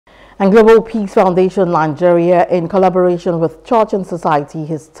And Global Peace Foundation Nigeria, in collaboration with Church and Society,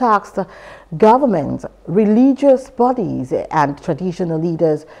 has tasked government, religious bodies and traditional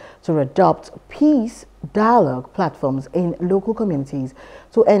leaders to adopt peace dialogue platforms in local communities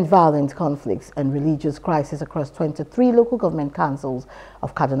to end violent conflicts and religious crises across 23 local government councils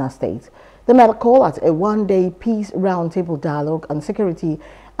of Kaduna State. They made a call at a one-day peace roundtable dialogue on security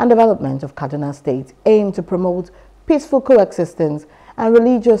and development of Kaduna State, aimed to promote peaceful coexistence and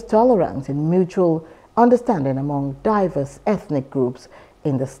religious tolerance and mutual understanding among diverse ethnic groups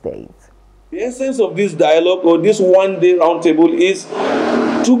in the state. The essence of this dialogue or this one-day roundtable is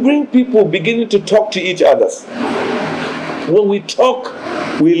to bring people beginning to talk to each other. When we talk,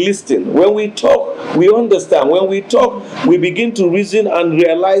 we listen. When we talk, we understand. When we talk, we begin to reason and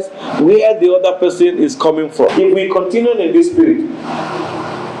realize where the other person is coming from. If we continue in this spirit,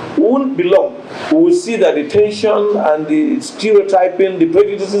 we won't belong. We will see that the tension and the stereotyping, the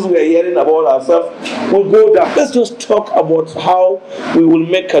prejudices we are hearing about ourselves will go down. Let's just talk about how we will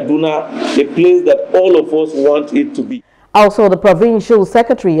make Kaduna a place that all of us want it to be. Also, the Provincial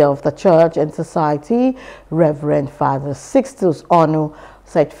Secretary of the Church and Society, Reverend Father Sixtus Onu,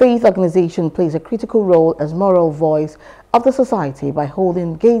 said faith organization plays a critical role as moral voice of the society by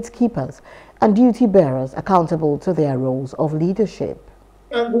holding gatekeepers and duty bearers accountable to their roles of leadership.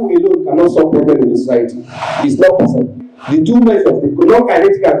 And who alone cannot solve problems in the society. It's not possible. The two measures, the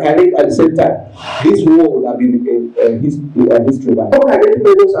non-kinetic and kinetic at the same time. This world have been history. Non-kinetic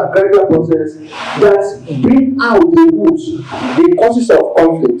measures are critical process that bring out the roots, the causes of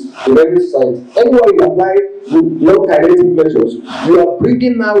conflict in every society. Anywhere you apply non-kinetic measures, you are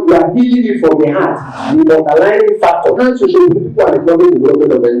bringing out, you are healing it from the heart, the underlying factor. And social political and economic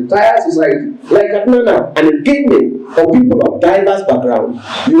development of the entire society, like Kaduna, and engagement for people of diverse backgrounds.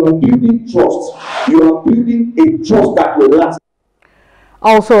 You are building trust. You are building a trust that will last.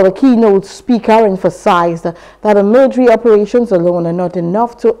 Also, the keynote speaker emphasized that the military operations alone are not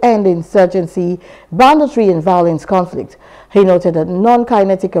enough to end insurgency, banditry, and violence conflict. He noted that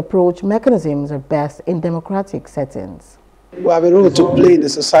non-kinetic approach mechanisms are best in democratic settings. We have a role to play in the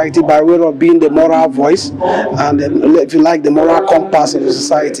society by way of being the moral voice and, if you like, the moral compass of the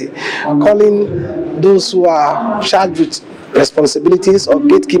society. Calling those who are charged with responsibilities or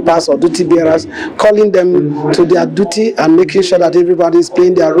gatekeepers or duty bearers, calling them to their duty and making sure that everybody is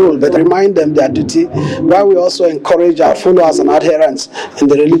playing their role, but remind them their duty, while we also encourage our followers and adherents in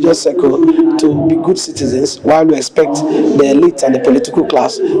the religious circle to be good citizens, while we expect the elite and the political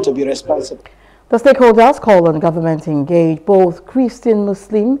class to be responsible. The stakeholders called on government to engage both Christian,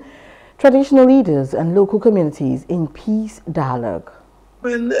 Muslim, traditional leaders and local communities in peace dialogue.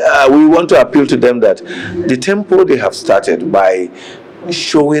 We want to appeal to them that the tempo they have started by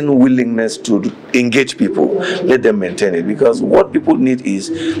showing willingness to engage people, let them maintain it, because what people need is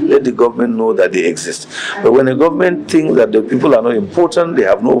let the government know that they exist. But when the government thinks that the people are not important, they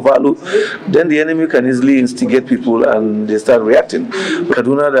have no value, then the enemy can easily instigate people and they start reacting.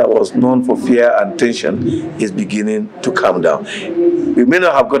 Kaduna, that was known for fear and tension, is beginning to calm down. We may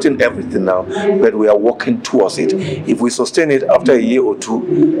not have gotten everything now, but we are working towards it. If we sustain it after a year or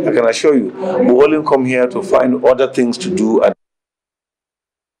two, I can assure you, we will only come here to find other things to do.